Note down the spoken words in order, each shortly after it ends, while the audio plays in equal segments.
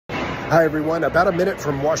Hi everyone, about a minute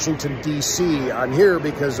from Washington, D.C. I'm here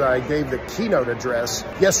because I gave the keynote address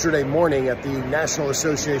yesterday morning at the National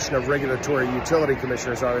Association of Regulatory Utility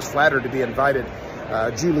Commissioners. I was flattered to be invited.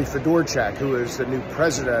 Julie Fedorchak, who is the new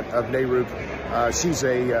president of NARUC, she's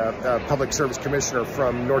a public service commissioner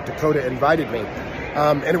from North Dakota, invited me.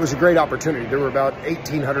 And it was a great opportunity. There were about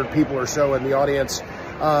 1,800 people or so in the audience.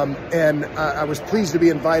 And I was pleased to be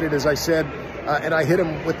invited, as I said, and I hit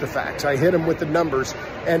him with the facts. I hit him with the numbers.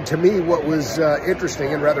 And to me, what was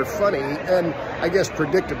interesting and rather funny, and I guess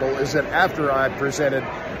predictable, is that after I presented,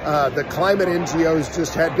 the climate NGOs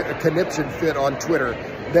just had a conniption fit on Twitter.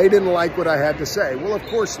 They didn't like what I had to say. Well, of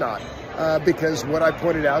course not, because what I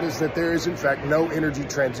pointed out is that there is, in fact, no energy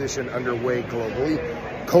transition underway globally.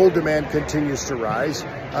 Coal demand continues to rise.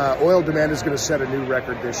 Oil demand is going to set a new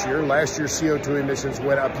record this year. Last year, CO2 emissions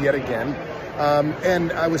went up yet again.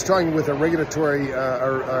 And I was talking with a regulatory,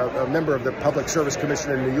 a member of the Public Service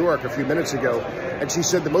Commission in New York a few minutes ago, and she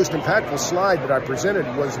said the most impactful slide that I presented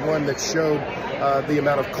was one that showed the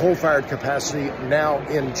amount of coal-fired capacity now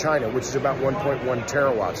in China, which is about 1.1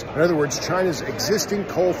 terawatts. In other words, China's existing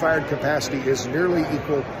coal-fired capacity is nearly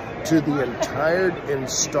equal to the entire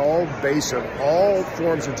installed base of all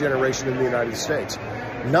forms of generation in the United States.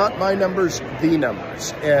 Not my numbers, the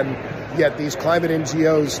numbers. And yet these climate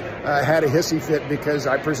NGOs had a hissy fit because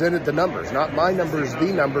I presented the numbers. Not my numbers,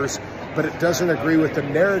 the numbers, but it doesn't agree with the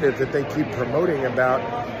narrative that they keep promoting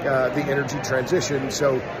about the energy transition,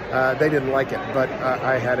 so they didn't like it. But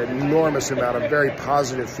I had an enormous amount of very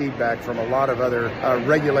positive feedback from a lot of other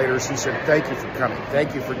regulators who said, thank you for coming,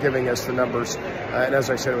 thank you for giving us the numbers. And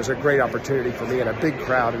as I said, it was a great opportunity for me and a big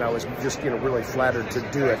crowd, and I was just really flattered to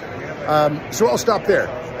do it. So I'll stop there.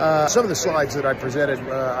 Some of the slides that I presented,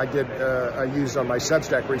 I used on my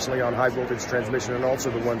Substack recently on high voltage transmission, and also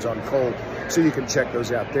the ones on coal, so you can check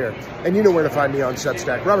those out there. And you know where to find me on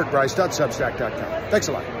Substack, robertbryce.substack.com. Thanks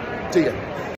a lot. See ya.